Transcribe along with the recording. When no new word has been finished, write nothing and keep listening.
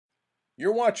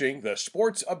You're watching The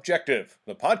Sports Objective,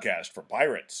 the podcast for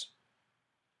Pirates.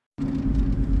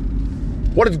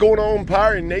 What is going on,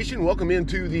 Pirate Nation? Welcome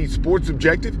into The Sports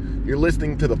Objective. You're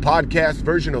listening to the podcast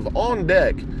version of On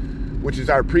Deck, which is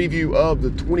our preview of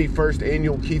the 21st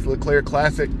annual Keith LeClair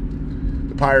Classic.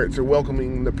 The Pirates are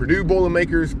welcoming the Purdue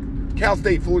Boilermakers, Cal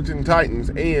State Fullerton Titans,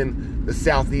 and the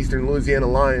Southeastern Louisiana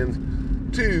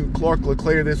Lions to Clark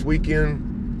LeClair this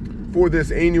weekend for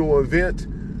this annual event.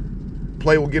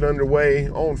 Play will get underway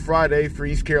on Friday for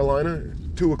East Carolina.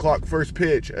 2 o'clock first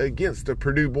pitch against the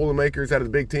Purdue Boilermakers out of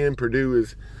the Big Ten. Purdue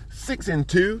is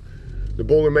 6-2. The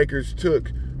Boilermakers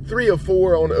took 3 of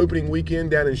 4 on opening weekend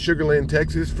down in Sugar Land,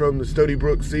 Texas from the Stony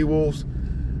Brook Seawolves.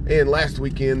 And last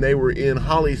weekend they were in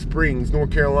Holly Springs, North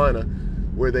Carolina,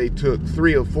 where they took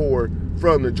 3 of 4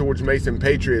 from the George Mason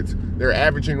Patriots. They're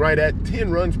averaging right at 10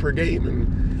 runs per game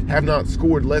and have not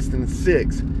scored less than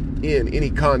 6 in any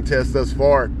contest thus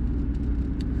far.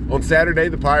 On Saturday,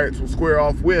 the Pirates will square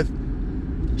off with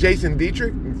Jason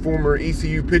Dietrich, former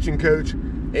ECU pitching coach,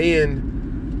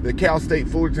 and the Cal State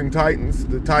Fullerton Titans.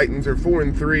 The Titans are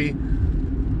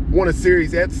 4-3, won a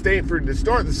series at Stanford to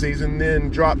start the season, then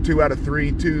dropped 2 out of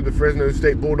 3 to the Fresno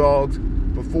State Bulldogs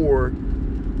before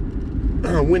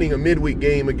winning a midweek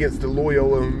game against the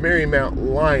Loyola Marymount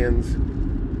Lions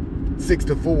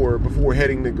 6-4 before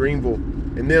heading to Greenville.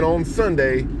 And then on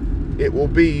Sunday, it will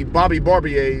be Bobby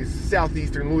Barbier's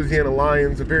Southeastern Louisiana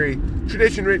Lions, a very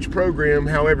tradition-rich program.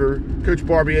 However, Coach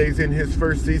Barbier is in his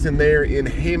first season there in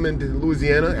Hammond,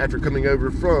 Louisiana, after coming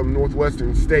over from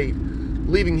Northwestern State,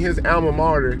 leaving his alma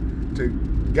mater to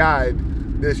guide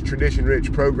this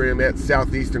tradition-rich program at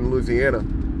Southeastern Louisiana.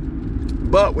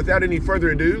 But without any further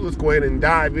ado, let's go ahead and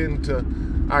dive into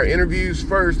our interviews.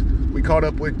 First, we caught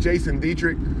up with Jason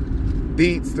Dietrich.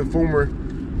 Dietz, the former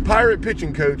Pirate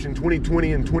pitching coach in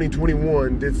 2020 and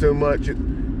 2021, did so much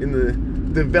in the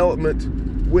development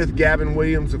with Gavin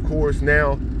Williams, of course,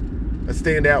 now a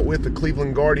standout with the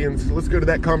Cleveland Guardians. Let's go to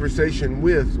that conversation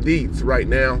with Dietz right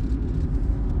now.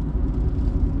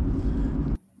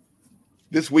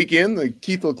 This weekend, the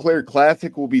Keith LeClair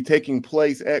Classic will be taking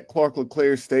place at Clark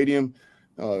LeClair Stadium.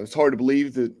 It's hard to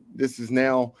believe that this is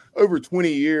now over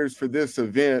 20 years for this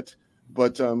event.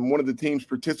 But one of the teams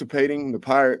participating, the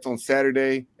Pirates, on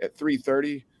Saturday at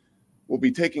 3:30, will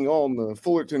be taking on the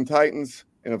Fullerton Titans.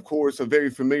 And, of course, a very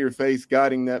familiar face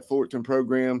guiding that Fullerton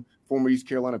program, former East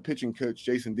Carolina pitching coach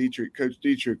Jason Dietrich. Coach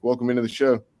Dietrich, welcome into the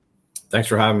show. Thanks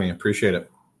for having me. Appreciate it.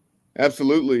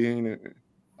 Absolutely. And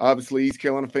obviously, East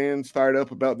Carolina fans fired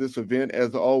up about this event,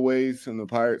 as always, and the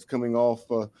Pirates coming off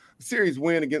a series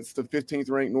win against the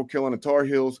 15th-ranked North Carolina Tar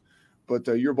Heels. But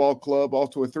your ball club off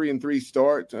to a 3-3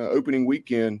 start opening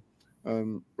weekend.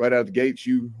 Right out of the gates,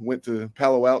 you went to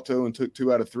Palo Alto and took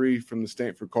 2 out of 3 from the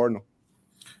Stanford Cardinal.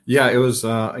 Yeah, it was,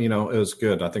 it was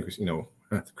good. I think,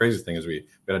 the crazy thing is we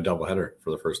had a doubleheader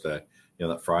for the first day,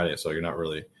 that Friday. So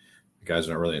the guys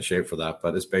are not really in shape for that,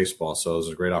 but it's baseball. So it was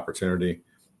a great opportunity.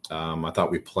 I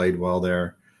thought we played well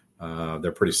there.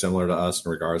 They're pretty similar to us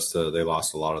in regards to they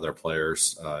lost a lot of their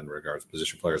players in regards to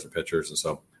position players and pitchers. And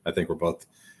so I think we're both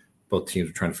teams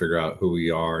are trying to figure out who we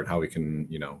are and how we can,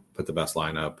 put the best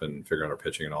lineup and figure out our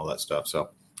pitching and all that stuff.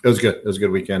 So it was good. It was a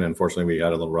good weekend. Unfortunately, we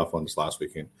had a little rough one this last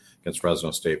weekend against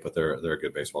Fresno State, but they're a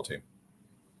good baseball team.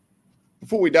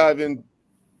 Before we dive into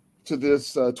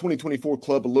this 2024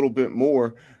 club a little bit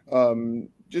more,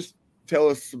 just tell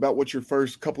us about what your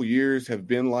first couple years have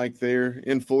been like there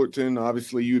in Fullerton.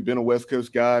 Obviously, you had been a West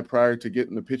Coast guy prior to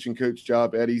getting the pitching coach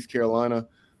job at East Carolina,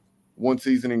 one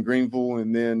season in Greenville,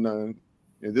 and then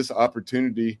this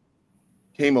opportunity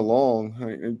came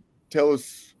along. Tell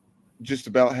us just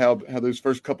about how those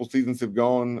first couple seasons have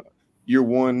gone. Year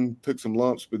one took some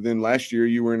lumps, but then last year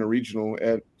you were in a regional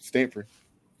at Stanford.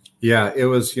 Yeah, it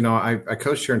was, I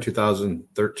coached here in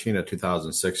 2013 to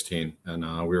 2016, and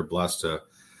we were blessed to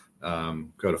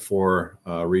go to 4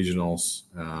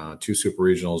 regionals, 2 super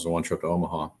regionals, and 1 trip to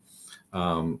Omaha.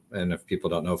 And if people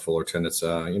don't know Fullerton, it's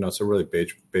a really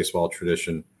baseball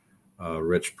tradition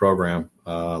rich program.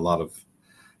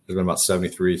 There's been about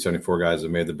 74 guys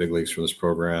that made the big leagues from this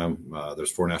program.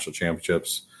 There's 4 national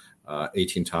championships,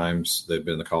 18 times they've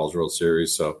been in the College World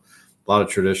Series. So a lot of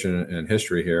tradition and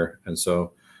history here. And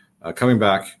so coming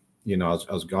back, I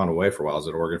was gone away for a while. I was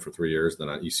at Oregon for 3 years, then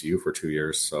at ECU for 2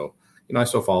 years. So, I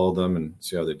still followed them and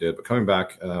see how they did. But coming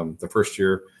back the first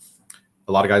year,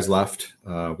 a lot of guys left.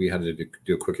 We had to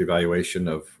do a quick evaluation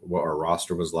of what our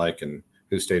roster was like and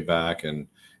who stayed back and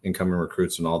incoming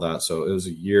recruits and all that. So it was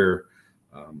a year,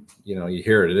 you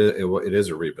hear it is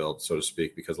a rebuild, so to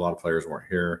speak, because a lot of players weren't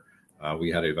here.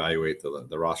 We had to evaluate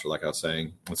the roster, like I was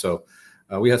saying. And so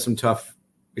we had some tough,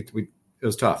 it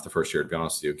was tough the first year, to be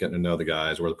honest with you, getting to know the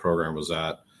guys, where the program was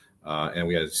at, and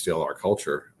we had to steal our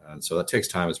culture. And so that takes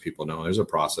time, as people know. There's a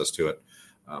process to it.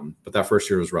 But that first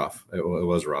year was rough. It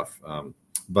was rough.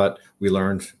 But we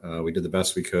learned. We did the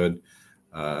best we could.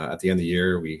 At the end of the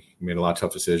year, we made a lot of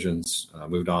tough decisions,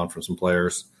 moved on from some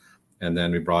players, and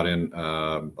then we brought in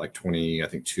like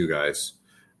 22 guys.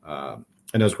 And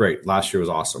it was great. Last year was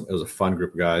awesome. It was a fun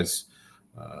group of guys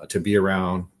to be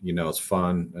around. It's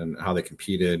fun, and how they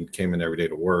competed, came in every day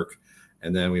to work.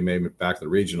 And then we made it back to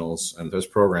the regionals. And this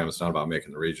program, it's not about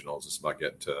making the regionals. It's about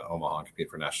getting to Omaha and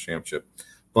competing for a national championship.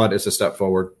 But it's a step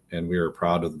forward, and we were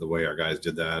proud of the way our guys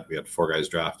did that. We had 4 guys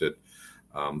drafted.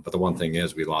 But the one thing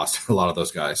is, we lost a lot of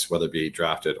those guys, whether it be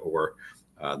drafted or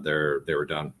they were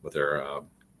done with their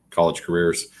college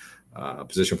careers,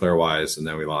 position player wise. And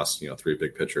then we lost, 3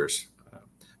 big pitchers.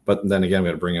 But then again, we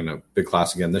had to bring in a big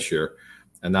class again this year.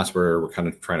 And that's where we're kind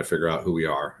of trying to figure out who we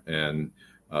are and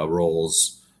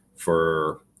roles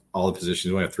for all the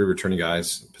positions. We only have 3 returning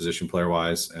guys, position player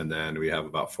wise. And then we have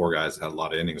about 4 guys that had a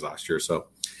lot of innings last year. So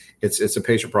it's a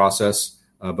patient process.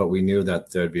 But we knew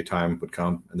that there'd be a time would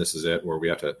come, and this is it, where we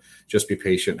have to just be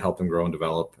patient, help them grow and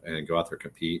develop, and go out there and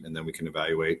compete. And then we can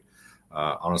evaluate,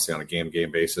 honestly, on a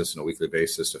game-to-game basis and a weekly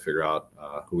basis to figure out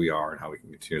who we are and how we can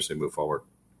continuously move forward.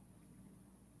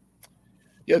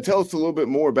 Yeah, tell us a little bit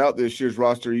more about this year's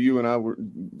roster. You and I were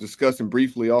discussing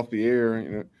briefly off the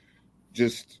air,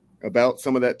 just about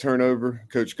some of that turnover,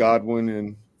 Coach Godwin,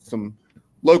 and some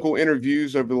local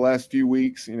interviews over the last few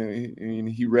weeks.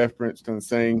 He referenced on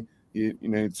saying,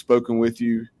 he'd spoken with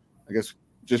you, I guess,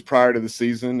 just prior to the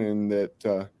season, and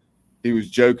that he was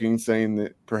joking, saying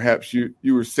that perhaps you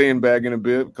were sandbagging a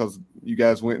bit because you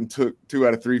guys went and took 2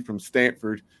 out of 3 from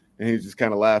Stanford, and he was just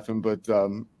kind of laughing. But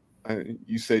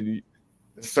you said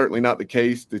it's certainly not the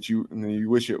case, that you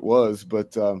wish it was.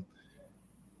 But I'm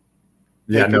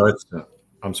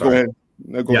sorry. Go ahead.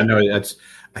 No, go ahead. That's.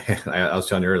 I was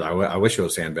telling you earlier, I wish it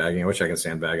was sandbagging. I wish I could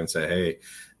sandbag and say, hey,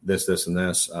 this, and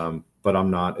this. But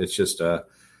I'm not. It's just,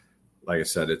 like I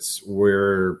said,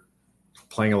 we're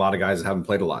playing a lot of guys that haven't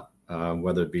played a lot,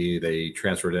 whether it be they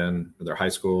transferred in their high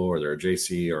school or they're a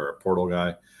JC or a portal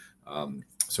guy.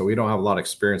 So we don't have a lot of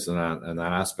experience in that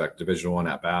aspect, Division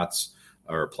I at bats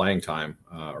or playing time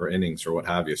or innings or what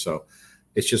have you. So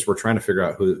it's just, we're trying to figure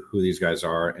out who these guys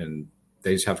are, and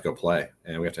they just have to go play,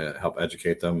 and we have to help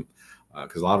educate them.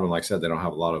 Because a lot of them, like I said, they don't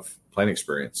have a lot of playing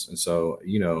experience. And so,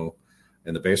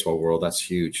 in the baseball world, that's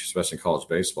huge, especially in college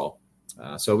baseball.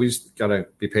 So we just got to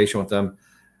be patient with them,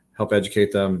 help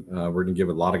educate them. We're going to give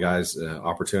a lot of guys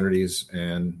opportunities.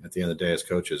 And at the end of the day, as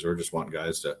coaches, we're just wanting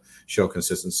guys to show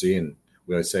consistency. And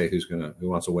we always say who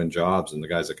wants to win jobs, and the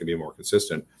guys that can be more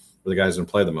consistent are the guys that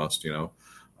play the most,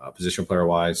 position player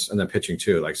wise, and then pitching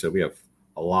too. Like I said, we have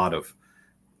a lot of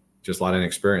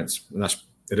inexperience, and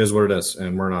it is what it is.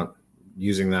 And we're not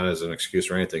using that as an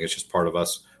excuse or anything. It's just part of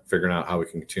us figuring out how we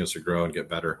can continuously grow and get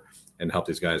better and help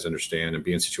these guys understand and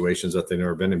be in situations that they've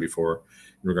never been in before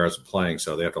in regards to playing.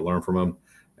 So they have to learn from them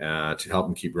to help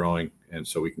them keep growing. And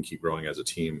so we can keep growing as a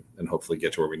team and hopefully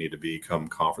get to where we need to be come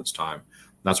conference time.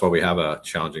 And that's why we have a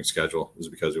challenging schedule, is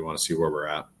because we want to see where we're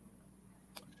at.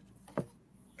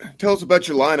 Tell us about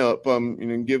your lineup.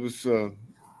 Give us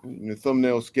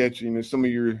thumbnail sketch, some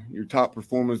of your top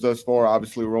performers thus far.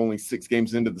 Obviously, we're only 6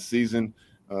 games into the season.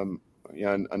 I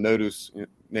noticed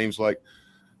names like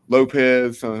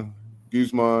Lopez,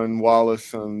 Guzman,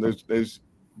 Wallace. There's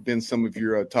been some of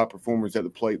your top performers at the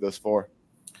plate thus far.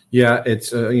 Yeah,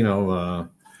 it's Eli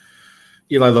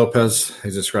Lopez.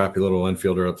 He's a scrappy little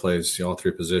infielder that plays all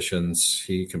 3 positions.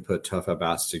 He can put tough at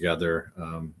bats together.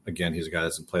 Again, he's a guy that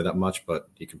doesn't play that much, but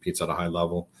he competes at a high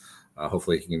level.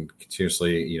 Hopefully, he can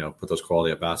continuously put those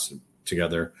quality at bats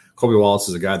together. Colby Wallace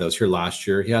is a guy that was here last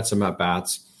year. He had some at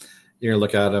bats. You're gonna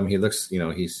look at him. He looks,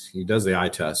 he does the eye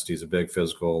test. He's a big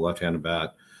physical left-handed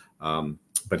bat,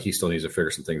 but he still needs to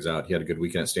figure some things out. He had a good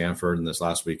weekend at Stanford, and this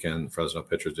last weekend, Fresno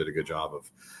pitchers did a good job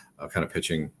of kind of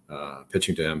pitching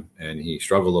to him. And he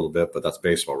struggled a little bit, but that's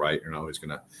baseball, right? You're not always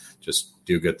gonna just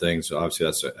do good things. So obviously,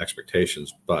 that's the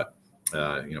expectations. But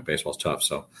baseball's tough.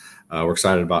 So we're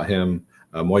excited about him.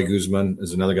 Moy Guzman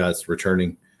is another guy that's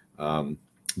returning.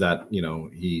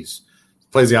 He's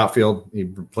plays the outfield. He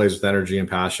plays with energy and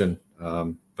passion.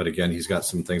 But again, he's got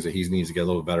some things that he needs to get a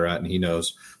little better at, and he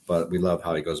knows. But we love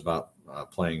how he goes about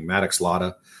playing. Maddox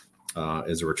Lotta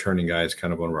is a returning guy. He's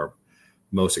kind of one of our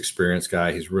most experienced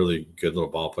guy. He's really good little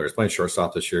ball player. He's playing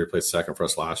shortstop this year. He played second for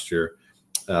us last year.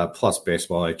 Plus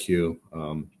baseball IQ.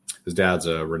 His dad's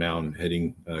a renowned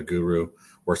hitting guru.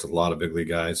 Works with a lot of big league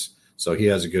guys. So he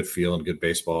has a good feel and good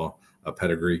baseball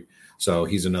pedigree. So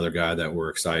he's another guy that we're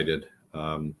excited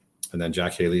And then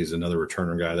Jack Haley is another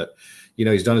returner guy that,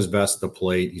 he's done his best at the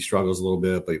plate. He struggles a little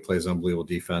bit, but he plays unbelievable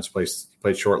defense.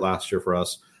 Played short last year for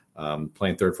us,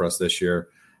 playing third for us this year.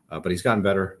 But he's gotten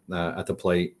better at the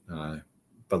plate.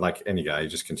 But like any guy, you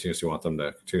just continuously want them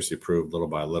to continuously improve little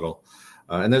by little.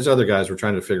 And there's other guys we're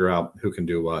trying to figure out who can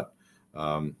do what.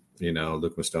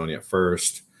 Luke Mastoni at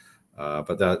first.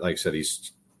 But that, like I said,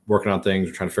 he's working on things.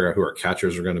 We're trying to figure out who our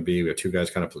catchers are going to be. We have two guys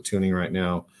kind of platooning right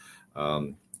now.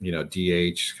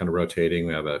 DH kind of rotating.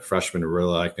 We have a freshman we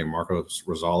really like named Marcos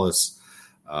Rosales.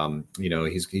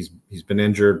 He's been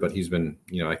injured, but he's been,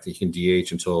 I think he can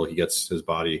DH until he gets his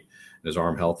body and his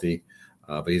arm healthy.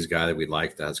 But he's a guy that we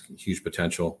like that has huge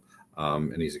potential.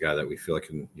 And he's a guy that we feel like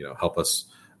can, help us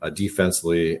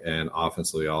defensively and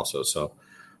offensively also. So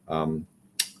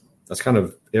that's kind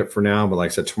of it for now. But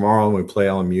like I said, tomorrow when we play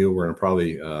LMU, we're going to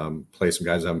probably play some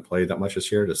guys that haven't played that much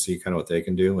this year to see kind of what they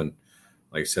can do. And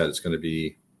like I said, it's going to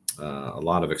be a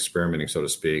lot of experimenting, so to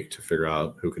speak, to figure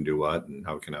out who can do what and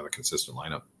how we can have a consistent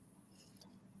lineup.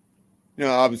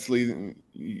 Obviously,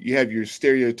 you have your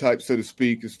stereotype, so to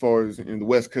speak, as far as in the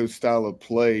West Coast style of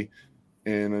play.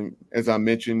 And as I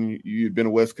mentioned, you've been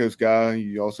a West Coast guy.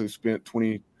 You also spent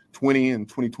 2020 and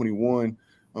 2021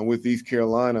 with East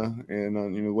Carolina. And,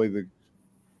 the way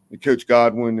the Coach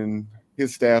Godwin and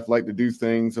his staff like to do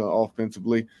things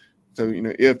offensively. So,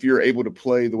 if you're able to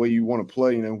play the way you want to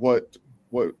play,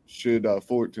 what should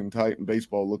Fullerton Titan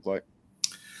baseball look like?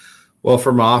 Well,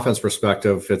 from an offense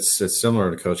perspective, it's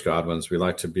similar to Coach Godwin's. We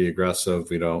like to be aggressive.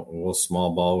 We'll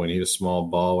small ball. We need a small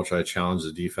ball. We'll try to challenge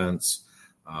the defense.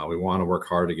 We want to work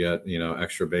hard to get,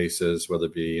 extra bases, whether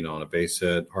it be, on a base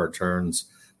hit, hard turns,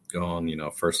 going,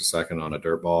 first to second on a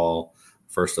dirt ball,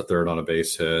 first to third on a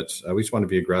base hit. We just want to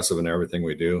be aggressive in everything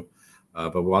we do.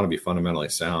 But we want to be fundamentally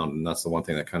sound. And that's the one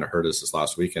thing that kind of hurt us this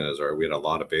last weekend is we had a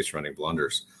lot of base running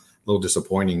blunders. A little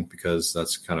disappointing because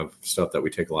that's kind of stuff that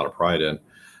we take a lot of pride in.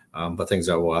 But things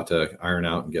that we'll have to iron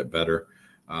out and get better.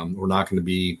 We're not going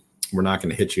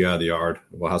to hit you out of the yard.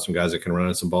 We'll have some guys that can run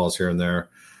in some balls here and there,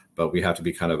 but we have to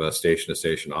be kind of a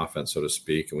station-to-station offense, so to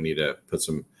speak. And we need to put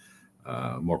some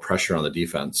more pressure on the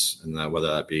defense, and that whether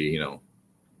that be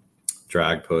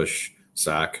drag, push,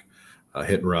 sack,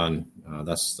 hit and run.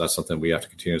 That's something we have to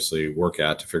continuously work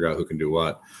at to figure out who can do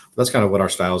what. But that's kind of what our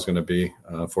style is going to be.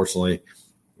 Unfortunately,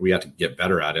 we have to get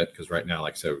better at it because right now,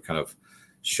 like I said, we kind of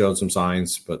showed some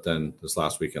signs, but then this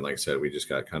last weekend, like I said, we just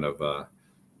got kind of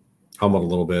humbled a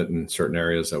little bit in certain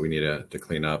areas that we need to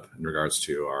clean up in regards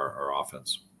to our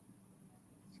offense.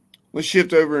 Let's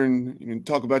shift over and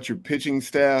talk about your pitching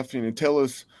staff. Tell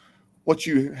us what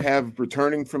you have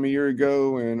returning from a year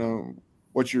ago and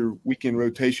what's your weekend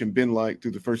rotation been like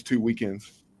through the first two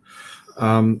weekends?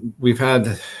 We've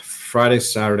had Friday,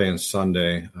 Saturday, and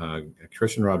Sunday.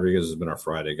 Christian Rodriguez has been our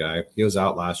Friday guy. He was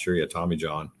out last year. He had Tommy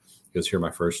John. He was here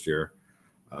my first year.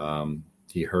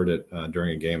 He hurt it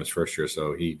during a game his first year,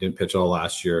 so he didn't pitch all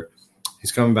last year.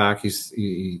 He's coming back.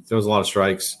 He throws a lot of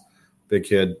strikes, big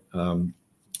kid,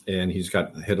 and he's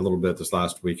got hit a little bit this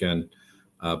last weekend.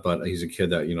 But he's a kid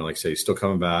that, like I say, he's still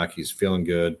coming back. He's feeling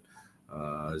good.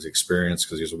 His experience,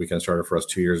 because he was a weekend starter for us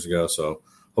 2 years ago. So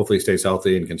hopefully he stays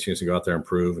healthy and continues to go out there and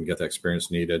improve and get the experience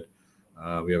needed.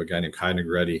 We have a guy named Kai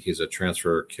Negretti. He's a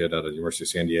transfer kid out of the University of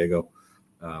San Diego.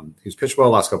 He's pitched well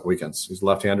the last couple of weekends. He's a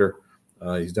left-hander.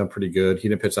 He's done pretty good. He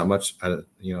didn't pitch that much at the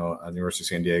University of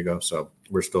San Diego, so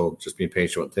we're still just being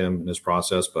patient with him in his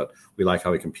process. But we like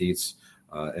how he competes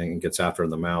and gets after on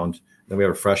the mound. Then we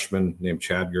have a freshman named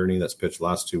Chad Gurney that's pitched the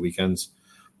last 2 weekends.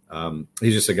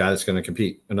 He's just a guy that's going to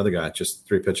compete. Another guy, just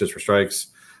 3 pitches for strikes,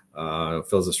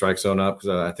 fills the strike zone up. Because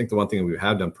I think the one thing we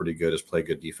have done pretty good is play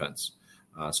good defense.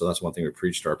 So that's one thing we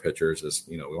preach to our pitchers is,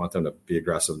 we want them to be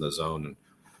aggressive in the zone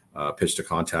and pitch to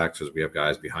contact because we have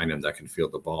guys behind him that can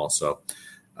field the ball. So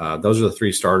those are the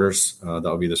 3 starters that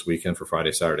will be this weekend for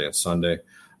Friday, Saturday, and Sunday.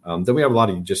 Then we have a lot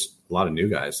of new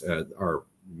guys. Our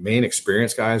main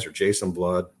experienced guys are Jason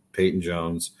Blood, Peyton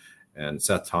Jones, and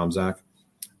Seth Tomzak.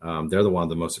 They're the one of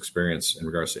the most experienced in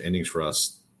regards to innings for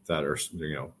us that are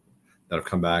that have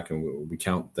come back, and we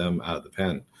count them out of the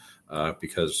pen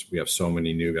because we have so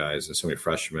many new guys and so many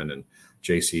freshmen and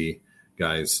JC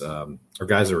guys or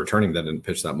guys that are returning that didn't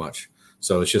pitch that much.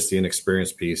 So it's just the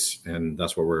inexperienced piece, and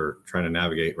that's what we're trying to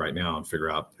navigate right now and figure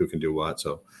out who can do what.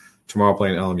 So tomorrow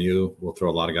playing LMU, we'll throw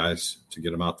a lot of guys to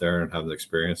get them out there and have the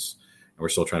experience, and we're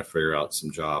still trying to figure out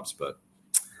some jobs, but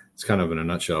it's kind of in a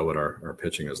nutshell what our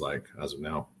pitching is like as of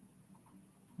now.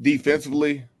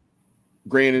 Defensively,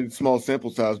 granted, small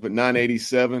sample size, but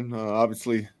 987,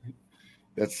 obviously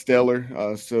that's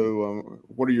stellar. So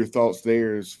what are your thoughts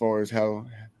there as far as how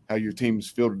your team's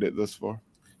fielded it thus far?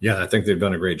 Yeah, I think they've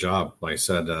done a great job. Like I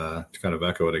said, to kind of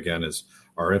echo it again, is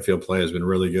our infield play has been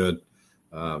really good.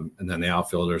 And then the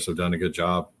outfielders have done a good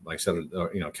job. Like I said,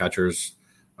 catchers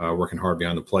working hard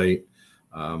behind the plate.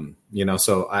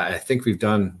 So I think we've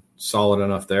done solid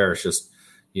enough there. It's just,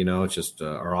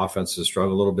 our offense has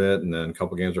struggled a little bit, and then a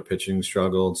couple games our pitching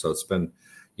struggled. So it's been,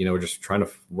 we're just trying to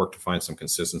work to find some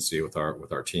consistency with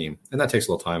our team, and that takes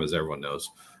a little time, as everyone knows.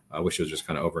 I wish it was just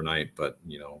kind of overnight, but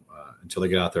until they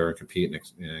get out there and compete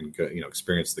and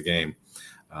experience the game,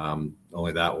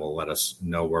 only that will let us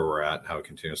know where we're at, how it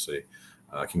continuously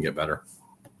can get better.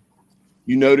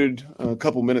 You noted a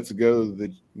couple minutes ago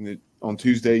that on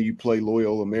Tuesday you play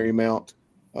Loyola Marymount,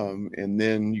 and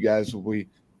then you guys will be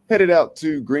headed out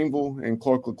to Greenville and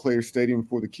Clark LeClair Stadium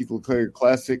for the Keith LeClair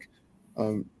Classic.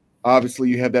 Obviously,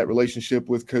 you have that relationship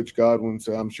with Coach Godwin,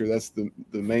 so I'm sure that's the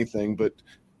main thing. But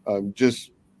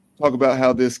just talk about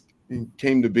how this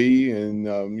came to be,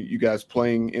 and you guys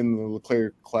playing in the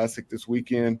LeClair Classic this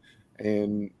weekend,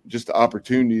 and just the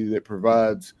opportunity that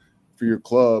provides for your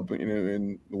club,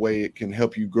 and the way it can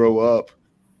help you grow up,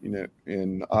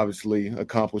 and obviously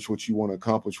accomplish what you want to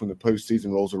accomplish when the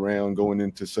postseason rolls around, going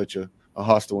into such a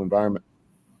hostile environment.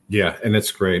 Yeah, and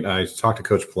it's great. I talked to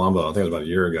Coach Palumbo, I think it was about a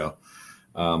year ago,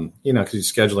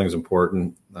 because scheduling is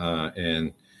important, and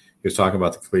he was talking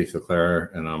about the Keith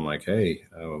LeClair, and I'm like, hey,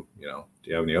 do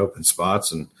you have any open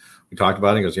spots? And we talked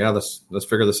about it. He goes, yeah, let's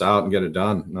figure this out and get it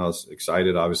done. And I was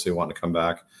excited, obviously, wanting to come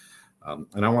back.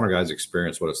 And I want our guys to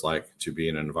experience what it's like to be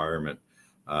in an environment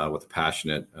with a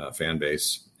passionate fan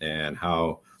base, and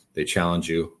how they challenge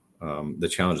you, they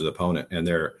challenge the opponent. And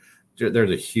they're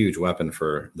a huge weapon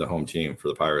for the home team, for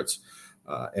the Pirates.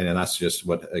 And that's just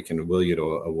what it can will you to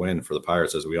a win for the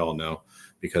Pirates, as we all know,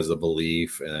 because of the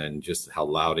belief and just how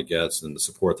loud it gets and the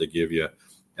support they give you.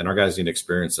 And our guys need to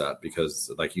experience that,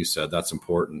 because, like you said, that's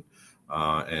important.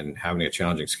 And having a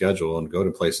challenging schedule and go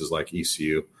to places like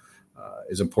ECU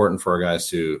is important for our guys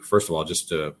to, first of all, just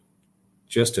to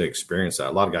experience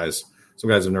that. Some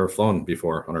guys have never flown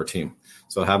before on our team.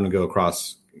 So having to go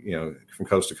across, from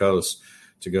coast to coast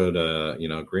to go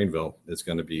to, Greenville is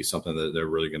going to be something that they're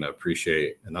really going to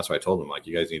appreciate. And that's why I told them, like,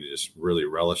 you guys need to just really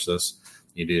relish this.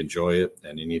 You need to enjoy it,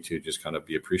 and you need to just kind of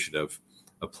be appreciative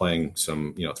of playing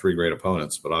some, three great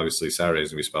opponents. But obviously Saturday is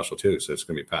going to be special too. So it's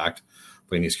going to be packed,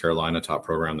 playing East Carolina, top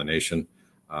program in the nation.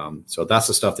 So that's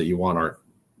the stuff that you want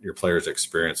your players to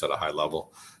experience at a high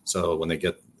level. So when they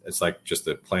get, it's like just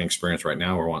the playing experience right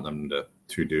now we're wanting them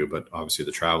to do, but obviously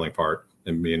the traveling part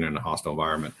and being in a hostile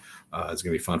environment is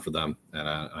going to be fun for them. And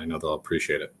I know they'll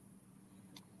appreciate it.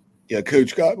 Yeah.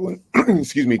 Coach Godwin,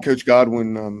 Coach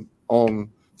Godwin on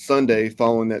Sunday,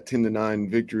 following that 10-9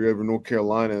 victory over North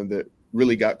Carolina that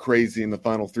really got crazy in the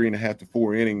final 3.5 to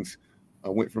 4 innings,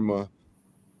 went from a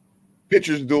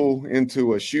pitcher's duel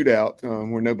into a shootout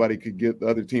where nobody could get the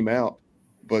other team out.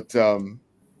 But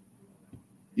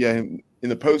in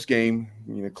the post game,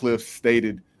 Cliff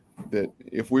stated that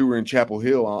if we were in Chapel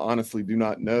Hill, I honestly do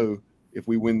not know if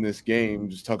we win this game.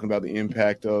 Just talking about the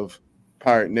impact of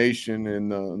Pirate Nation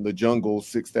and the Jungle,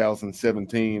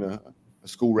 6,017, a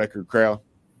school record crowd.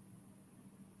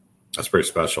 That's pretty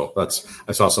special.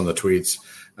 I saw some of the tweets,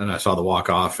 and I saw the walk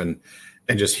off, and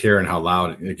just hearing how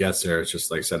loud it gets there. It's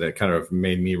just, like I said, it kind of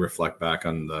made me reflect back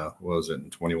on in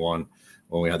 21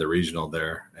 when we had the regional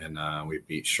there, and we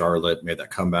beat Charlotte, made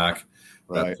that comeback.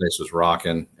 Right. That place was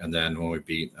rocking. And then when we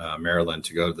beat Maryland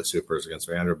to go to the Supers against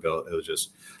Vanderbilt, it was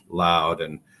just loud.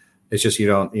 And it's just,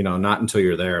 not until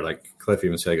you're there, like Cliff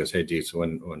even said, he goes, hey, Dietz,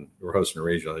 when we're hosting a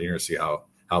regional, you're going to see how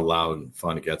loud and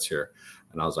fun it gets here.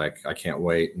 And I was like, I can't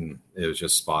wait. And it was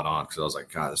just spot on, because I was like,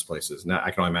 God, this place is not,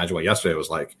 I can only imagine what yesterday was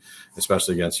like,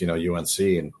 especially against, UNC.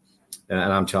 And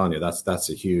I'm telling you, that's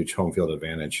a huge home field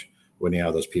advantage when you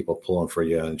have those people pulling for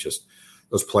you, and just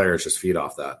those players just feed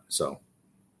off that. So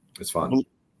it's fun.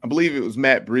 I believe it was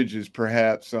Matt Bridges,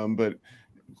 perhaps, but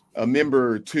a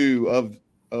member or two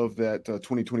of that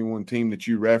 2021 team that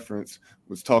you referenced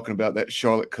was talking about that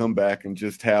Charlotte comeback and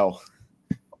just how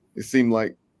it seemed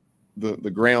like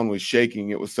the ground was shaking.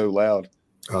 It was so loud.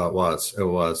 It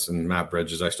was. And Matt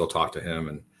Bridges, I still talk to him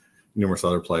and numerous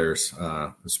other players,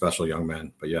 special young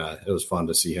men. But yeah, it was fun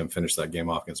to see him finish that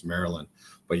game off against Maryland.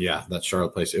 But yeah, that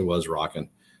Charlotte place, it was rocking,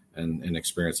 and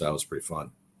experience that was pretty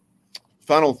fun.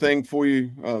 Final thing for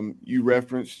you, you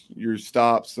referenced your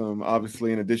stops,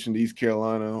 obviously, in addition to East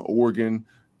Carolina, Oregon,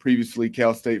 previously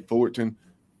Cal State Fullerton.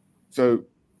 So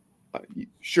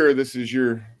sure, this is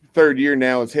your third year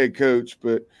now as head coach,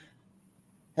 but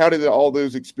how did all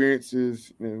those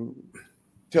experiences,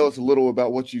 tell us a little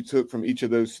about what you took from each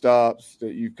of those stops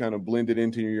that you've kind of blended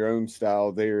into your own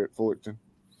style there at Fullerton?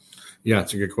 Yeah,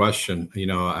 it's a good question.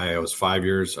 I was 5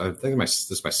 years. I think this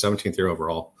is my 17th year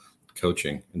overall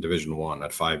coaching in Division I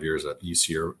at 5 years at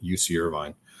UC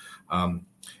Irvine.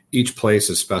 Each place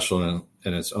is special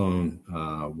in its own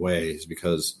ways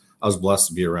because I was blessed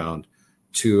to be around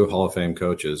two Hall of Fame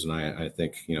coaches, and I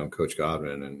think Coach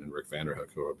Godwin and Rick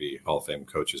Vanderhook, who will be Hall of Fame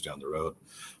coaches down the road.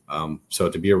 So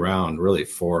to be around really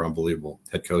four unbelievable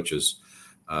head coaches,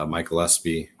 Mike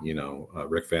Gillespie,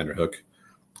 Rick Vanderhook,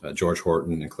 George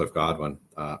Horton, and Cliff Godwin.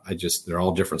 They're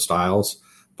all different styles,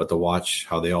 but to watch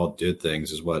how they all did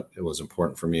things is what it was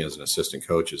important for me as an assistant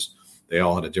coach. Is they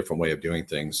all had a different way of doing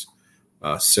things,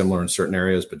 similar in certain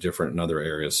areas, but different in other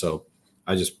areas. So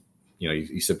I just,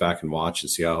 you sit back and watch and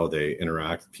see how they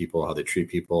interact with people, how they treat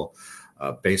people,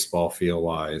 baseball feel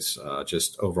wise,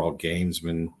 just overall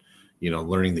gamesmen,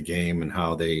 learning the game and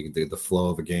how the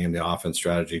flow of a game, the offense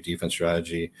strategy, defense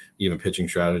strategy, even pitching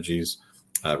strategies,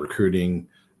 recruiting,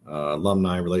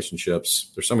 alumni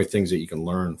relationships. There's so many things that you can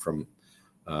learn from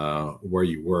where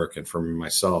you work. And for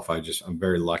myself, I'm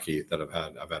very lucky that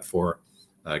I've had four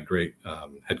great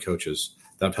head coaches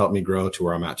that have helped me grow to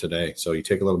where I'm at today. So you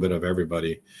take a little bit of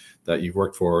everybody that you've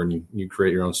worked for and you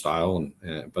create your own style.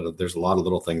 But there's a lot of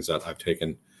little things that I've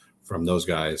taken from those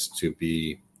guys to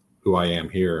be who I am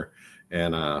here.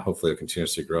 And hopefully it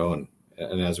continues to grow. And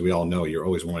as we all know, you're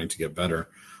always wanting to get better.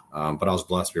 But I was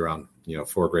blessed to be around,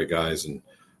 four great guys. And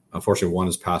unfortunately, one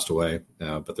has passed away,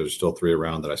 but there's still three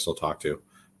around that I still talk to.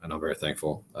 And I'm very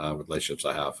thankful with relationships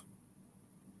I have.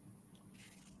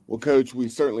 Well, Coach, we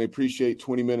certainly appreciate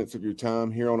 20 minutes of your time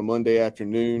here on a Monday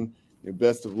afternoon.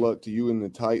 Best of luck to you and the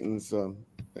Titans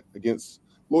against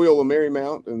Loyola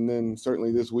Marymount, and then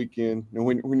certainly this weekend.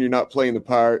 When you're not playing the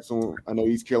Pirates, so I know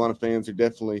East Carolina fans are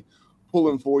definitely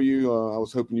pulling for you. I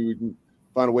was hoping you would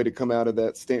find a way to come out of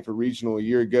that Stanford Regional a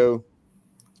year ago,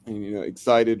 and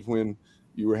excited when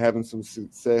you were having some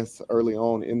success early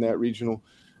on in that regional.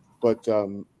 But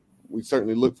we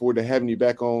certainly look forward to having you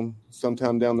back on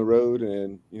sometime down the road,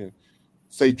 and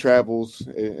safe travels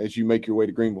as you make your way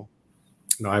to Greenville.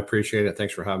 No, I appreciate it.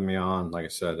 Thanks for having me on. Like I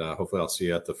said, hopefully I'll see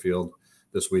you at the field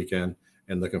this weekend,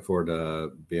 and looking forward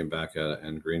to being back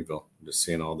in Greenville, just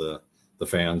seeing all the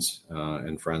fans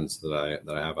and friends that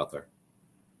I have out there.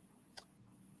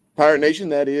 Pirate Nation,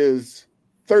 that is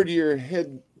third-year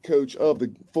head coach of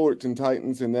the Fullerton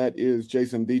Titans, and that is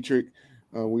Jason Dietrich.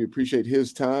 We appreciate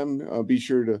his time. Be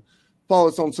sure to follow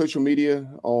us on social media,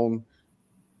 on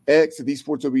X at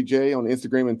TheSportsOBJ, on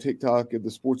Instagram and TikTok at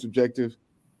The Sports Objective.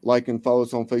 Like and follow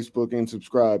us on Facebook and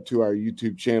subscribe to our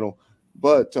YouTube channel.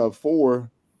 But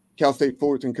for Cal State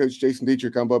Fullerton coach Jason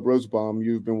Dietrich, I'm Bub Rosenbaum.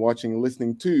 You've been watching and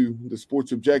listening to The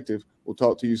Sports Objective. We'll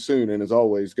talk to you soon, and as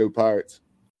always, go Pirates.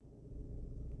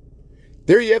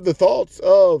 There you have the thoughts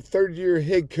of third-year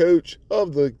head coach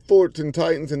of the Fullerton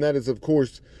Titans, and that is, of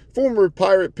course, former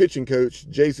Pirate pitching coach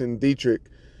Jason Dietrich.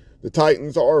 The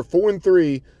Titans are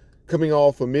 4-3, coming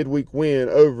off a midweek win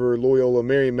over Loyola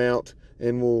Marymount,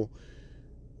 and will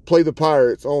play the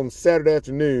Pirates on Saturday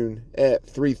afternoon at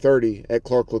 3:30 at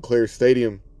Keith LeClair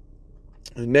Stadium.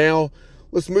 And now,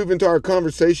 let's move into our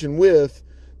conversation with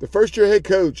the first-year head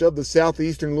coach of the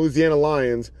Southeastern Louisiana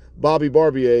Lions, Bobby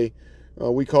Barbier.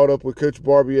 We caught up with Coach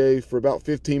Barbier for about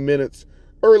 15 minutes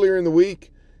earlier in the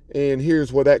week, and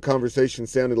here's what that conversation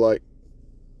sounded like.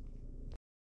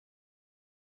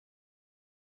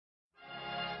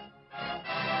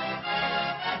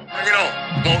 Bring it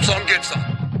on. Want some, get some.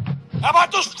 How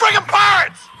about those friggin'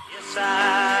 Pirates? Yes,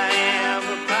 I am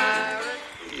a pirate.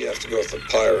 You have to go with the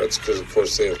Pirates because, of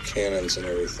course, they have cannons and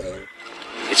everything.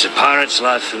 It's a pirate's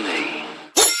life for me.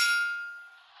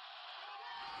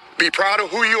 Be proud of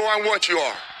who you are and what you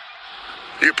are.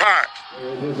 You're a pirate.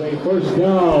 It is a first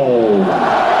down.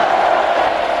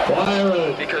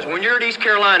 Pirates. Because when you're at East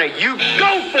Carolina, you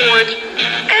go for it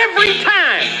every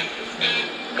time.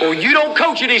 Or you don't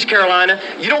coach at East Carolina,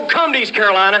 you don't come to East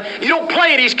Carolina, you don't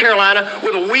play at East Carolina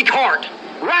with a weak heart.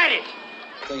 Write it.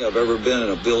 I think I've ever been in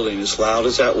a building as loud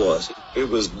as that was. It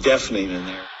was deafening in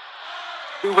there.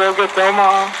 You will get them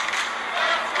on.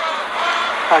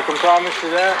 I can promise you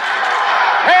that.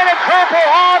 Painted purple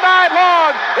all night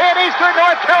long in Eastern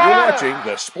North Carolina. You're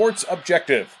watching The Sports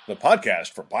Objective, the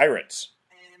podcast for Pirates.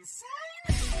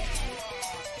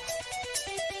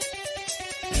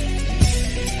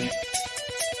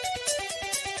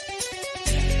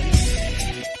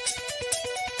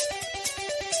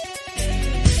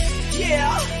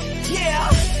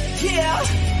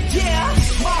 Yeah.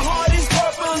 My heart is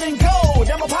purple and gold.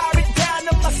 I'm a pirate down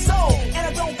to my soul. And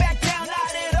I don't back down,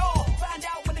 not at all. Find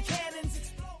out when the cannons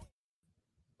explode.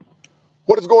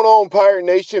 What is going on, Pirate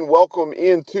Nation? Welcome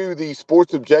into the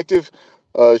Sports Objective.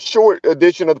 A short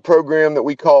edition of the program that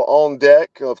we call On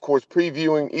Deck, of course,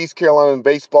 previewing East Carolina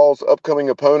baseball's upcoming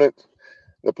opponent.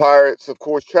 The Pirates, of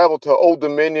course, traveled to Old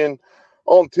Dominion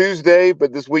on Tuesday,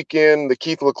 but this weekend, the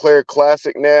Keith LeClair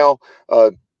Classic now,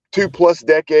 2+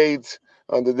 decades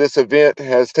that this event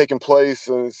has taken place.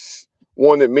 And it's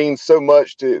one that means so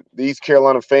much to the East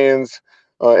Carolina fans,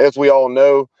 as we all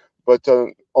know. But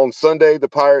on Sunday, the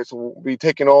Pirates will be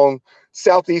taking on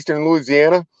Southeastern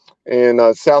Louisiana. And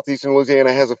Southeastern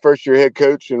Louisiana has a first-year head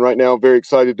coach, and right now I'm very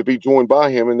excited to be joined by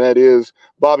him, and that is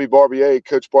Bobby Barbier.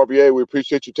 Coach Barbier, we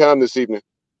appreciate your time this evening.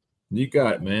 You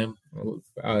got it, man.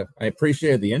 I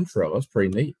appreciate the intro. That's pretty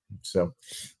neat. So,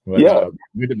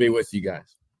 good to be with you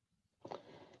guys.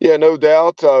 Yeah, no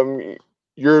doubt.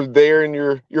 You're there in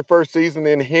your first season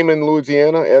in Hammond,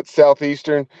 Louisiana at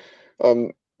Southeastern.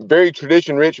 Very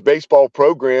tradition-rich baseball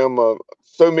program.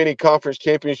 So many conference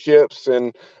championships,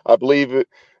 and I believe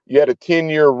you had a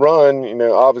 10-year run.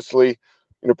 Obviously,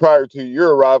 prior to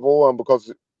your arrival,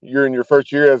 because you're in your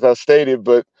first year, as I stated.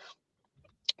 But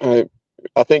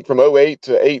I think from 08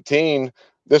 to 18,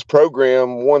 this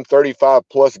program won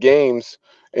 35+ games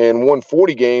and won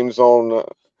 40 games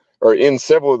in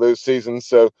several of those seasons.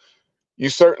 So you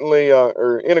certainly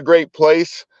are in a great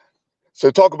place.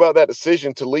 So talk about that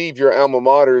decision to leave your alma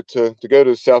mater to go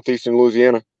to Southeastern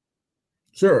Louisiana.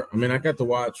 Sure. I mean, I got to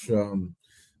watch from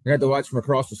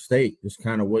across the state, just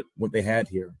kind of what they had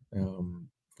here. And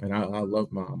I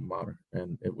love my alma mater,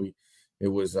 and it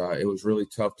was really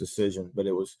tough decision, but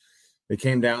it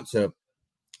came down to,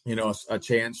 a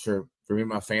chance for me and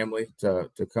my family to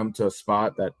come to a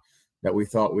spot that we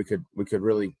thought we could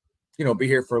really, be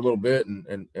here for a little bit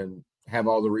and have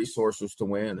all the resources to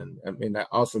win. And I mean,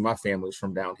 also my family's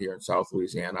from down here in South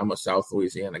Louisiana. I'm a South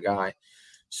Louisiana guy.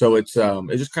 So it's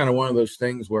just kind of one of those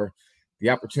things where the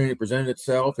opportunity presented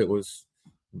itself. It was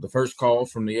the first call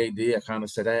from the AD. I kind of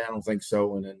said, hey, I don't think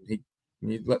so. And then he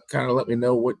let me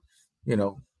know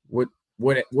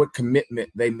what commitment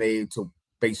they made to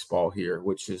baseball here,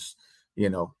 which is,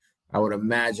 I would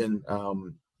imagine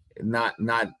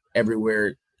not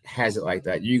everywhere has it like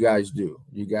that. You guys do.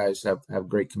 You guys have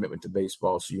great commitment to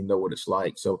baseball, so you know what it's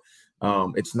like. So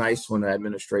it's nice when the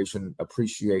administration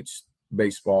appreciates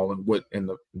baseball and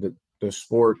the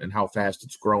sport and how fast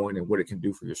it's growing and what it can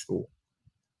do for your school.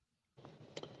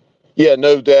 Yeah,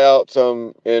 no doubt.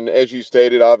 And as you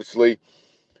stated, obviously,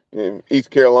 in East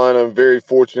Carolina, I'm very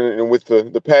fortunate, and with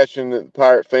the passion that the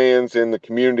Pirate fans and the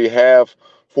community have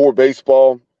for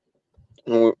baseball,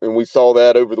 and we saw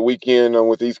that over the weekend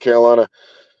with East Carolina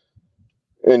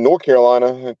and North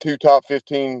Carolina, 2 top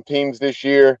 15 teams this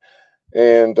year,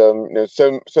 and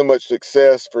so much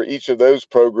success for each of those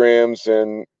programs,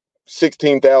 and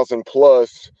 16,000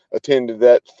 plus attended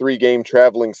that 3-game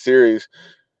traveling series.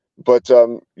 But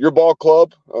your ball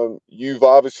club, you've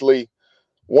obviously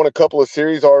won a couple of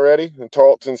series already in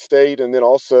Tarleton State, and then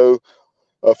also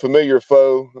a familiar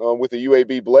foe with the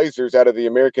UAB Blazers out of the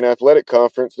American Athletic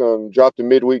Conference, dropped a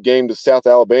midweek game to South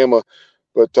Alabama.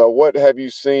 But what have you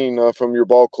seen from your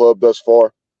ball club thus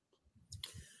far?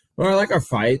 Well, I like our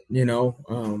fight.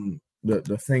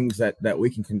 The things that we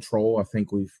can control. I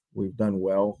think we've done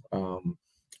well.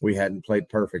 We hadn't played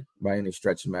perfect by any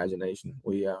stretch of imagination.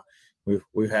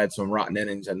 We've had some rotten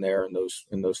innings in there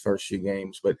in those first few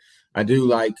games, but I do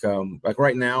like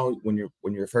right now when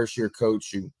you're a first year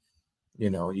coach, you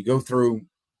go through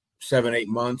 7-8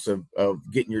 months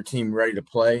of getting your team ready to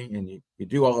play, and you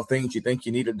do all the things you think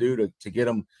you need to do to get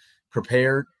them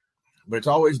prepared. But it's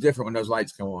always different when those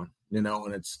lights come on,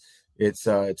 and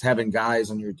it's having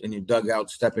guys in your dugout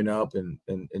stepping up and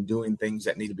doing things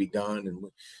that need to be done. And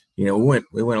we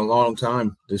went a long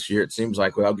time this year, it seems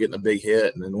like, without getting a big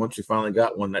hit. And then once we finally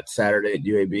got one that Saturday at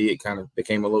UAB, it kind of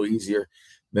became a little easier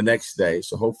the next day.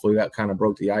 So hopefully that kind of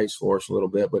broke the ice for us a little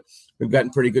bit. But we've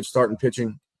gotten pretty good start in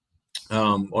pitching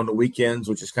on the weekends,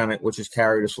 which has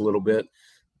carried us a little bit.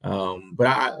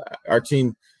 But our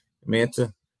team, man, it's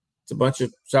a bunch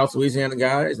of South Louisiana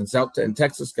guys and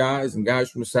Texas guys and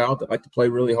guys from the South that like to play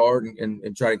really hard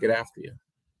and try to get after you.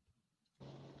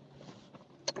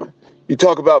 You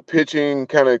talk about pitching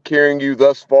kind of carrying you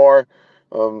thus far.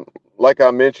 Like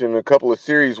I mentioned, a couple of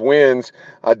series wins.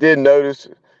 I did notice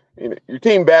your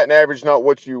team batting average not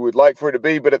what you would like for it to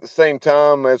be, but at the same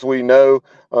time, as we know,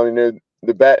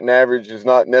 the batting average is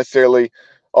not necessarily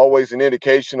always an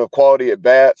indication of quality at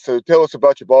bat. So tell us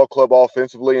about your ball club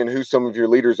offensively and who some of your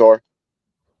leaders are.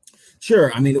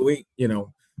 Sure. I mean,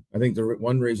 I think the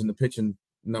one reason the pitching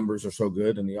numbers are so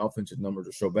good and the offensive numbers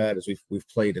are so bad is we've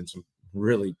played in some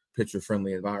really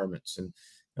pitcher-friendly environments. And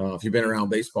if you've been around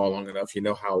baseball long enough, you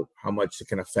know how much it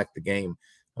can affect the game.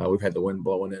 We've had the wind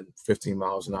blowing in 15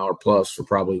 miles an hour plus for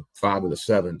probably 5 of the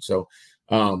 7. So,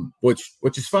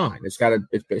 which is fine. It's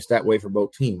that way for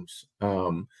both teams.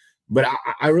 But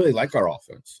I really like our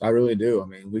offense. I really do. I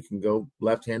mean, we can go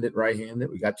left-handed, right-handed.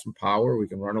 We got some power. We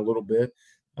can run a little bit.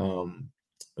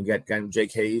 We got guy named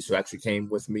Jake Hayes, who actually came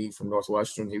with me from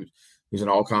Northwestern. He's an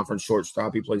all-conference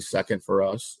shortstop. He plays second for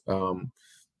us.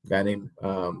 Guy named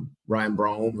Ryan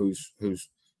Brome,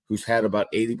 who's had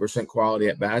about 80% quality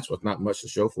at bats with not much to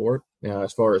show for it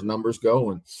as far as numbers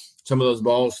go. And some of those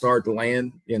balls started to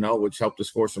land, which helped us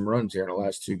score some runs here in the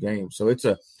last 2 games. So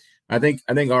I think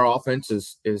our offense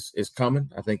is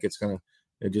coming. I think it's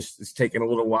taking a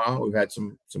little while. We've had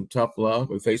some tough luck.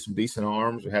 We faced some decent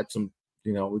arms. We had some,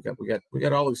 we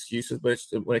got all excuses, but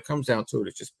when it comes down to it,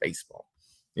 it's just baseball.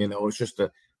 It's just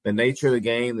the nature of the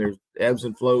game. There's ebbs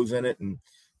and flows in it. And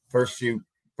first few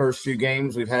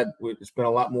games it's been a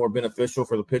lot more beneficial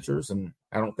for the pitchers, and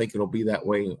I don't think it'll be that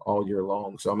way all year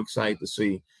long. So I'm excited to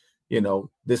see,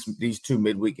 these 2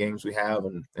 midweek games we have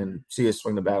and see us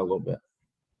swing the bat a little bit.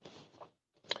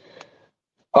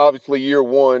 Obviously year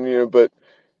one, but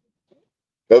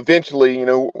eventually,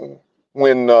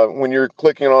 when you're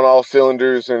clicking on all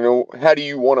cylinders, and how do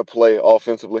you want to play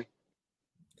offensively?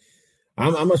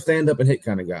 I'm a stand up and hit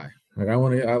kind of guy. Like I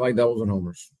like doubles and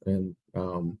homers, and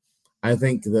I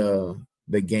think the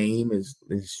game is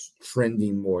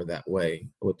trending more that way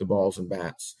with the balls and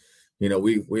bats. I've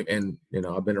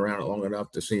been around it long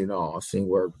enough to see it all. I've seen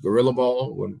where gorilla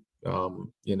ball when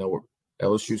where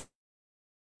LSU's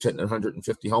hitting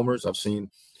 150 homers. I've seen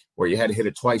where you had to hit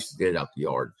it twice to get it out the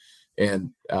yard,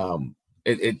 and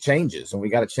it changes, and we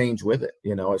got to change with it,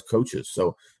 as coaches.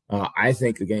 So I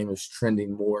think the game is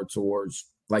trending more towards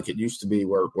like it used to be,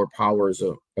 where power is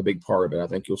a big part of it. I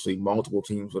think you'll see multiple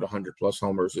teams with 100+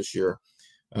 homers this year.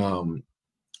 I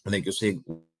think you'll see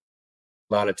a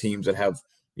lot of teams that have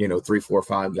 3, 4,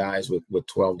 5 guys with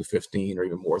 12 to 15 or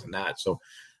even more than that. So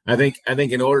I think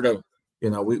in order to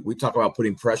we talk about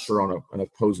putting pressure on an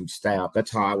opposing staff.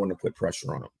 That's how I want to put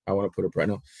pressure on them. I want to put a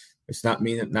pressure. It's not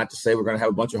to say we're going to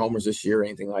have a bunch of homers this year or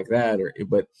anything like that,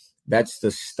 but that's the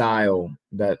style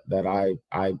that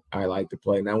I like to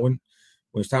play. Now, when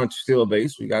it's time to steal a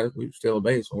base, we steal a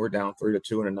base. When we're down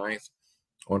 3-2 in the 9th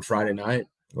on Friday night,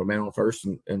 we're man on first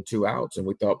and 2 outs, and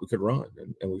we thought we could run,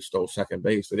 and we stole second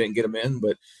base. We didn't get them in,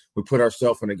 but we put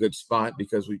ourselves in a good spot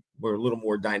because we're a little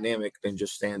more dynamic than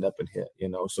just stand up and hit,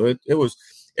 So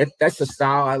that's the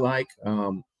style I like.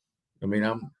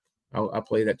 I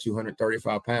played at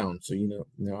 235 pounds, so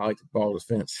I like to ball the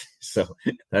fence. So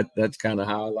that's kind of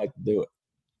how I like to do it.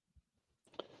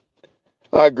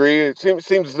 I agree. It seems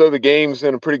as though the game's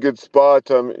in a pretty good spot.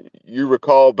 You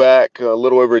recall back a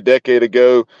little over a decade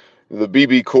ago, the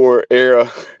BB Core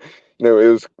era.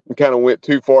 It kind of went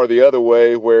too far the other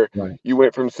way, where right. You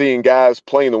went from seeing guys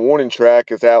playing the warning track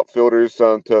as outfielders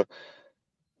to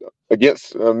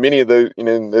against many of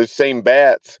those same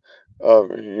bats,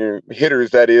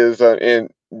 hitters, that is, and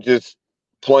just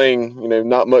playing,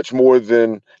 not much more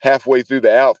than halfway through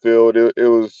the outfield. It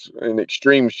was an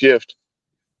extreme shift.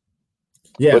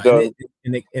 Yeah, but,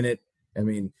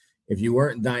 if you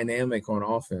weren't dynamic on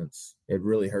offense, it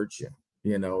really hurts you.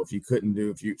 If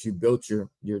you built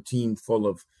your team full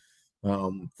of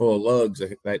lugs,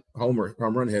 like home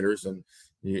run hitters, and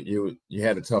you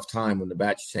had a tough time when the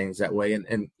bats changed that way.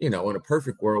 And in a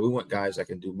perfect world, we want guys that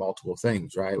can do multiple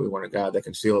things, right? We want a guy that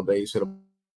can steal a base, hit a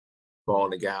ball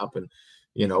in the gap, and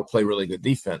play really good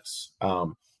defense.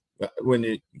 When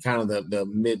you kind of the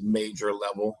mid-major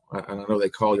level, and I know they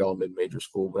call y'all mid-major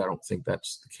school, but I don't think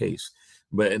that's the case.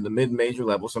 But in the mid-major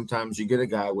level, sometimes you get a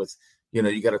guy with,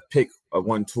 you got to pick a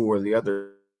 1, 2, or the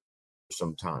other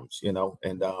sometimes, and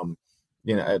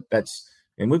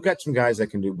we've got some guys that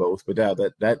can do both. But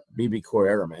that BB Core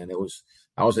era, man,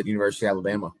 I was at University of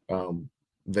Alabama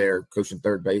there coaching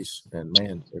third base, and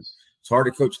man, it's hard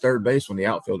to coach third base when the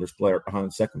outfielders play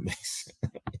behind second base.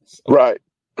 So. Right.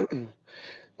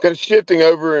 Kind of shifting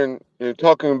over and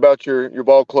talking about your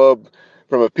ball club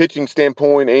from a pitching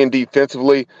standpoint and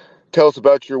defensively, tell us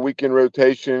about your weekend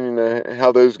rotation and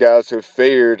how those guys have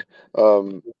fared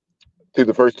through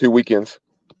the first 2 weekends.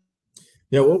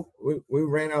 Yeah, well, we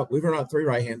ran out 3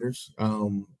 right-handers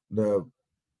the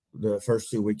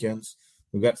first 2 weekends.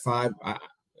 We've got 5.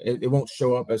 It won't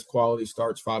show up as quality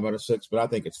starts 5 out of 6, but I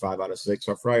think it's 5 out of 6.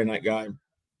 Our Friday night guy,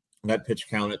 that pitch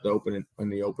count at the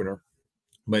opener,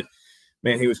 but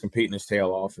man, he was competing his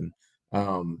tail off, and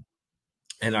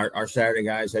our Saturday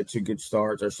guys had 2 good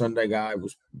starts. Our Sunday guy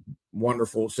was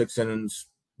wonderful, 6 innings,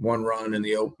 1 run in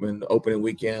the opening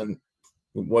weekend.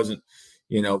 It wasn't,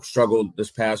 struggled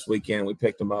this past weekend. We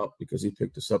picked him up because he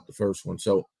picked us up the first one.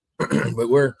 So but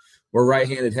we're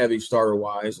right-handed heavy starter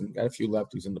wise, and got a few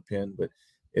lefties in the pen. But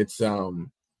it's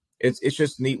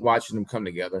just neat watching them come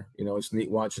together. It's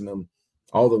neat watching them,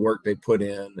 all the work they put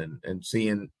in, and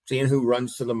seeing who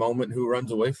runs to the moment, who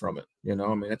runs away from it.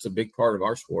 That's a big part of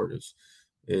our sport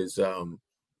is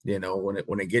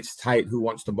when it gets tight, who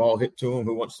wants the ball hit to them,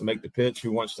 who wants to make the pitch,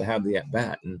 who wants to have the at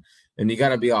bat, and you got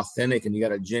to be authentic, and you got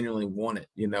to genuinely want it,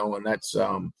 and that's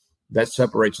that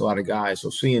separates a lot of guys. So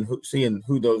seeing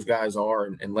who those guys are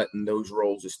and letting those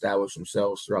roles establish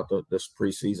themselves throughout this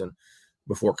preseason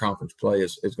before conference play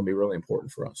is going to be really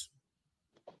important for us.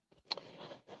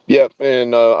 Yep,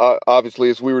 and obviously,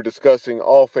 as we were discussing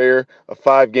off air, a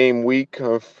 5-game week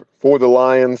for the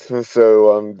Lions,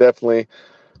 so definitely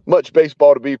much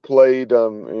baseball to be played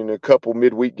in a couple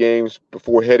midweek games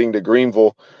before heading to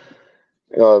Greenville.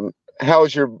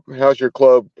 How's your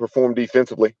club performed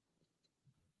defensively?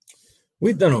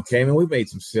 We've done okay. We've made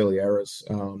some silly errors.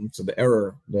 So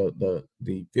the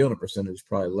fielding percentage is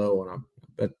probably low, and I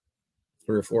bet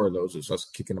 3 or 4 of those is us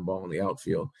kicking the ball in the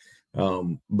outfield.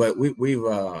 But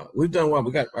we've done well.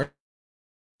 We got our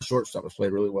shortstop has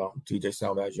played really well. TJ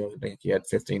Salvaggio, I think he had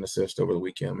 15 assists over the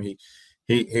weekend.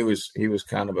 He was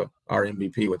kind of our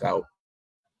MVP without,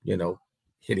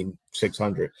 hitting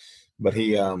 600, but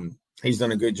he's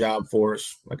done a good job for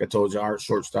us. Like I told you, our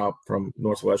shortstop from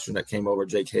Northwestern that came over,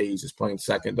 Jake Hayes, is playing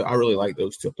second. I really like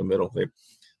those two up the middle.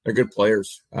 They're good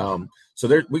players. So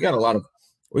we've got a lot of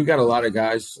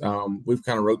guys. We've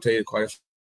kind of rotated quite a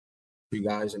few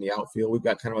guys in the outfield. We've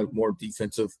got kind of a more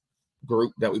defensive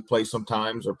group that we play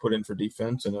sometimes or put in for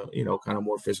defense, and a kind of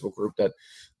more physical group that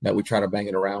we try to bang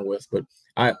it around with. But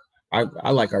I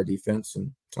like our defense,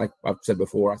 and like I've said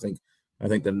before, I think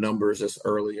the numbers this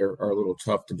early are a little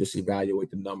tough to just evaluate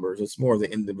the numbers. It's more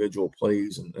the individual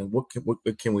plays and what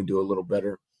can we do a little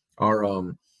better.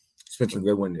 Our Spencer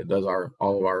Goodwin does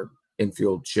all of our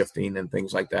infield shifting and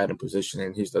things like that and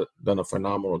positioning. He's done a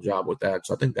phenomenal job with that.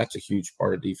 So I think that's a huge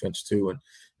part of defense too,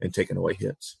 and taking away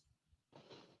hits.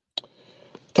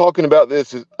 Talking about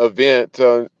this event,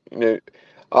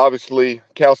 obviously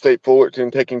Cal State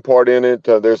Fullerton taking part in it.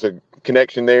 There's a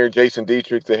connection there. Jason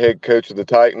Dietrich, the head coach of the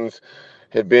Titans,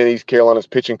 had been East Carolina's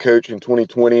pitching coach in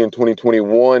 2020 and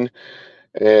 2021.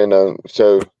 And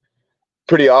so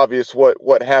pretty obvious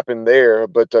what happened there.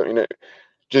 But,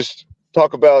 just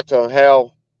talk about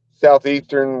how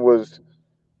Southeastern was,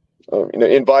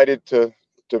 invited to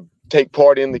take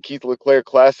part in the Keith LeClair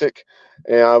Classic.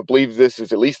 And I believe this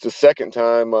is at least the second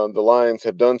time the Lions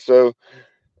have done so.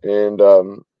 And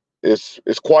it's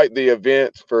quite the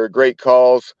event for a great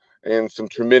cause, and some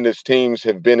tremendous teams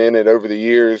have been in it over the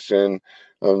years, and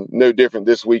no different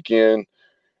this weekend.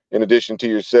 In addition to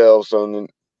yourselves, on the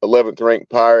 11th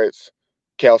ranked Pirates,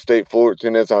 Cal State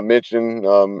Fullerton, as I mentioned,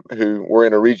 who were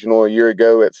in a regional a year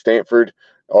ago at Stanford,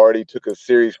 already took a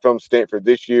series from Stanford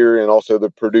this year, and also the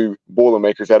Purdue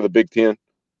Boilermakers out of the Big Ten.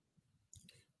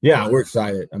 Yeah, we're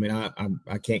excited.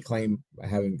 I can't claim I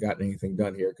haven't gotten anything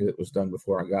done here because it was done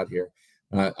before I got here.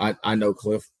 I know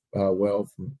Cliff well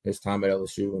from his time at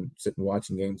LSU and sitting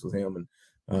watching games with him. And,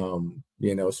 so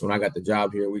when I got the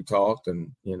job here, we talked,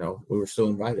 and, we were still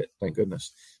invited, thank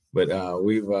goodness. But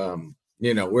we're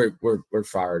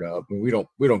fired up. We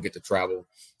don't get to travel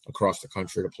across the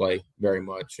country to play very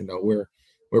much. We're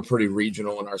pretty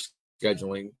regional in our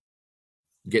scheduling,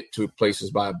 get to places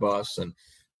by bus, and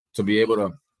to be able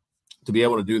to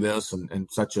do this and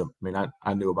such a,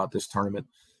 I knew about this tournament,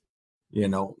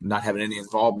 not having any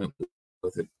involvement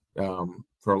with it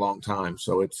for a long time.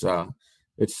 So it's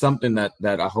something that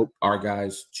I hope our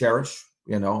guys cherish.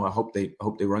 I hope they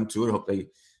run to it. I hope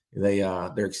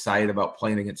they're excited about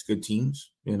playing against good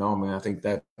teams. I think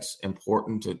that's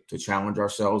important to challenge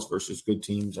ourselves versus good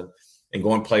teams and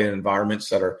go and play in environments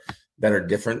that are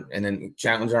different, and then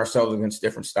challenge ourselves against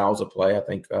different styles of play. I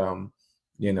think,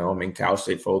 Cal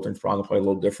State Fullerton's probably going to play a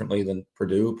little differently than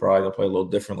Purdue, probably going to play a little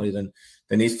differently than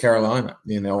East Carolina,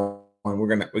 and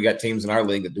we got teams in our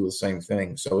league that do the same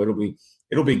thing. So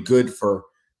it'll be good for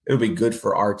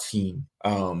our team.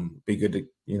 Be good to,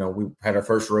 we had our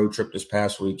first road trip this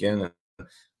past weekend, and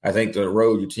I think the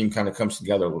road, your team kind of comes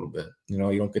together a little bit. You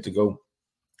don't get to go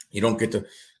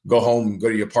home and go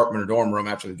to your apartment or dorm room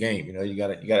after the game. You got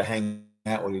to hang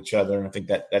out with each other, and I think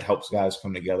that helps guys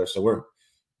come together. So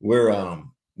we're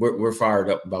fired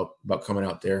up about coming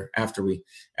out there after we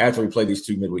play these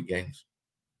 2 midweek games.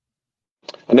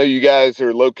 I know you guys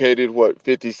are located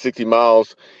 50, 60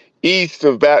 miles east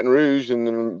of Baton Rouge, and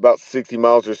then about 60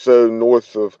 miles or so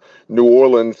north of New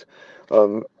Orleans.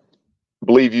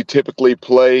 Believe you typically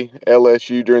play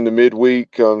LSU during the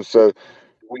midweek. So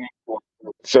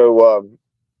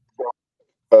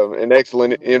an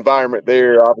excellent environment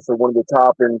there. Obviously, one of the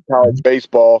top in college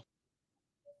baseball.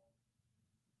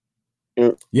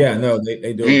 Yeah, no,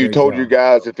 they do. You told your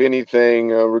guys, if anything,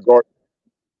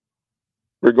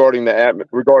 regarding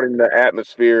the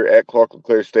atmosphere at Clark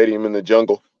LeClair Stadium in the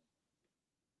jungle.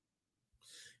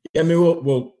 Yeah, I mean,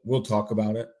 we'll talk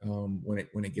about it when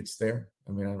it gets there.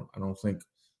 I mean, I don't think,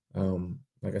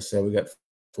 like I said, we got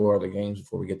 4 other games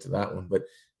before we get to that one. But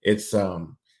it's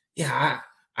I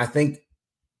think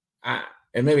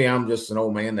and maybe I'm just an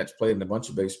old man that's played in a bunch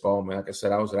of baseball. I mean, like I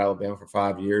said, I was at Alabama for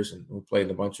 5 years, and we played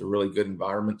in a bunch of really good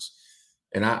environments.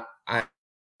 And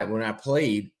when I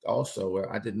played, also,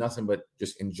 I did nothing but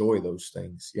just enjoy those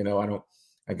things.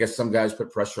 I guess some guys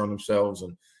put pressure on themselves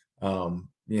and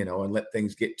and let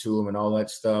things get to them and all that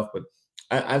stuff. But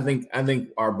I think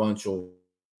our bunch will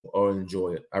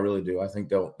enjoy it. I really do. I think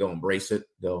they'll embrace it.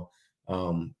 They'll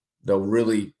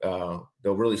really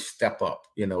step up,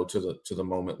 to the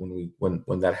moment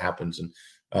when that happens. And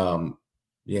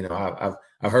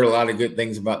I've heard a lot of good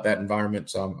things about that environment,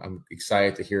 so I'm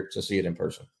excited to see it in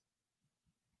person.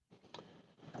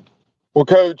 Well,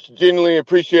 Coach, genuinely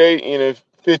appreciate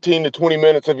 15 to 20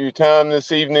 minutes of your time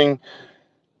this evening.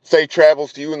 Safe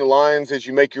travels to you and the Lions as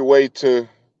you make your way to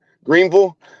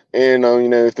Greenville. And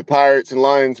if the Pirates and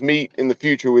Lions meet in the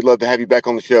future, we'd love to have you back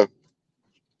on the show.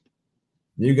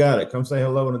 You got it. Come say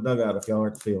hello in the dugout if y'all are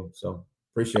at the field. So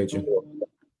appreciate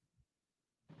you.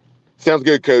 Sounds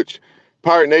good, Coach.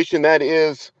 Pirate Nation, that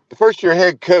is the first-year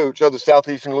head coach of the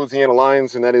Southeastern Louisiana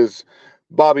Lions, and that is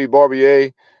Bobby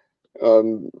Barbier.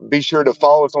 Be sure to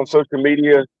follow us on social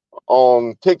media,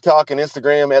 on TikTok and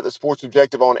Instagram at The Sports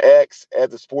Objective, on X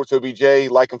at The Sports OBJ.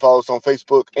 Like and follow us on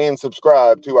Facebook, and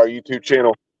subscribe to our YouTube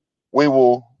channel. We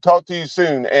will talk to you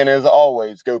soon, and as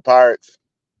always, go Pirates.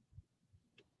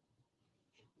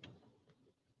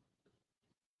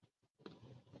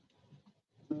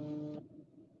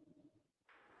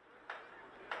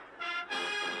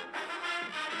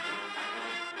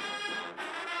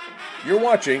 You're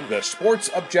watching The Sports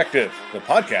Objective, the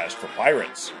podcast for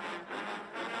Pirates.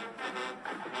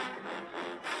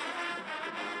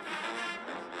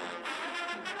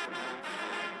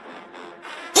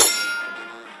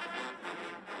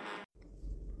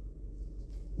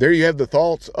 There you have the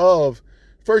thoughts of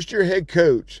first-year head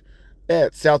coach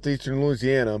at Southeastern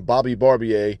Louisiana, Bobby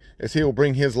Barbier, as he will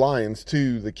bring his Lions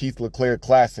to the Keith LeClair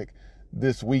Classic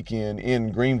this weekend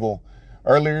in Greenville.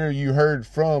 Earlier, you heard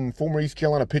from former East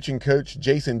Carolina pitching coach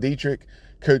Jason Dietrich.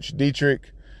 Coach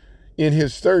Dietrich, in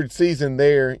his 3rd season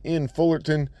there in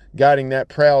Fullerton, guiding that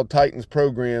proud Titans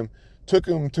program, took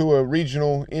them to a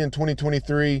regional in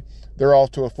 2023. They're off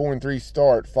to a 4-3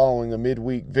 start following a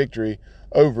midweek victory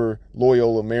over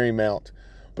Loyola Marymount.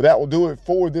 But that will do it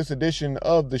for this edition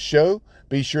of the show.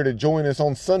 Be sure to join us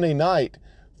on Sunday night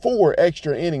for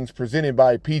extra innings presented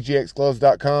by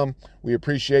PGXGloves.com. We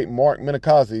appreciate Mark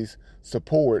Minikazi's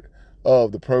support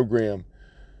of the program.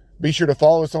 Be sure to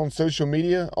follow us on social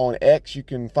media. On X, you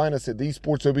can find us at The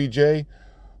Sports OBJ.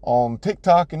 On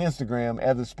TikTok and Instagram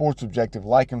at The Sports Objective.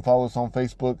 Like and follow us on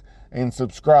Facebook, and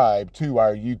subscribe to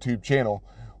our YouTube channel,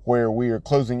 where we are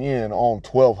closing in on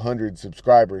 1,200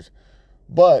 subscribers.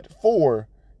 But for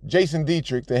Jason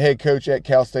Dietrich, the head coach at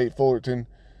Cal State Fullerton,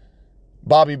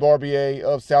 Bobby Barbier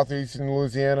of Southeastern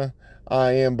Louisiana,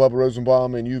 I am Bubba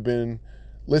Rosenbaum, and you've been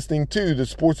listening to The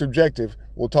Sports Objective.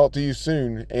 We'll talk to you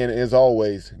soon, and as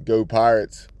always, go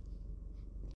Pirates.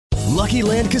 Lucky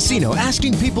Land Casino,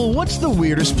 asking people, what's the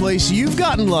weirdest place you've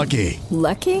gotten lucky?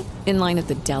 Lucky? In line at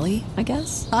the deli, I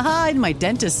guess? Aha, in my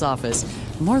dentist's office.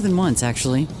 More than once,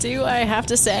 actually. Do I have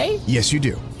to say? Yes, you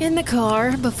do. In the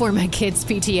car before my kids'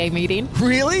 PTA meeting.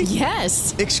 Really?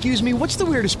 Yes. Excuse me, what's the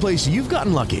weirdest place you've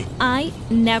gotten lucky? I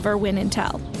never win and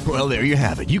tell. Well, there you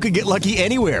have it. You can get lucky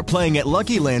anywhere, playing at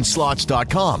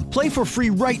LuckyLandSlots.com. Play for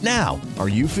free right now. Are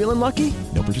you feeling lucky?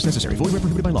 No purchase necessary. Void where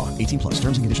prohibited by law. 18+.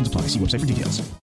 Terms and conditions apply. See website for details.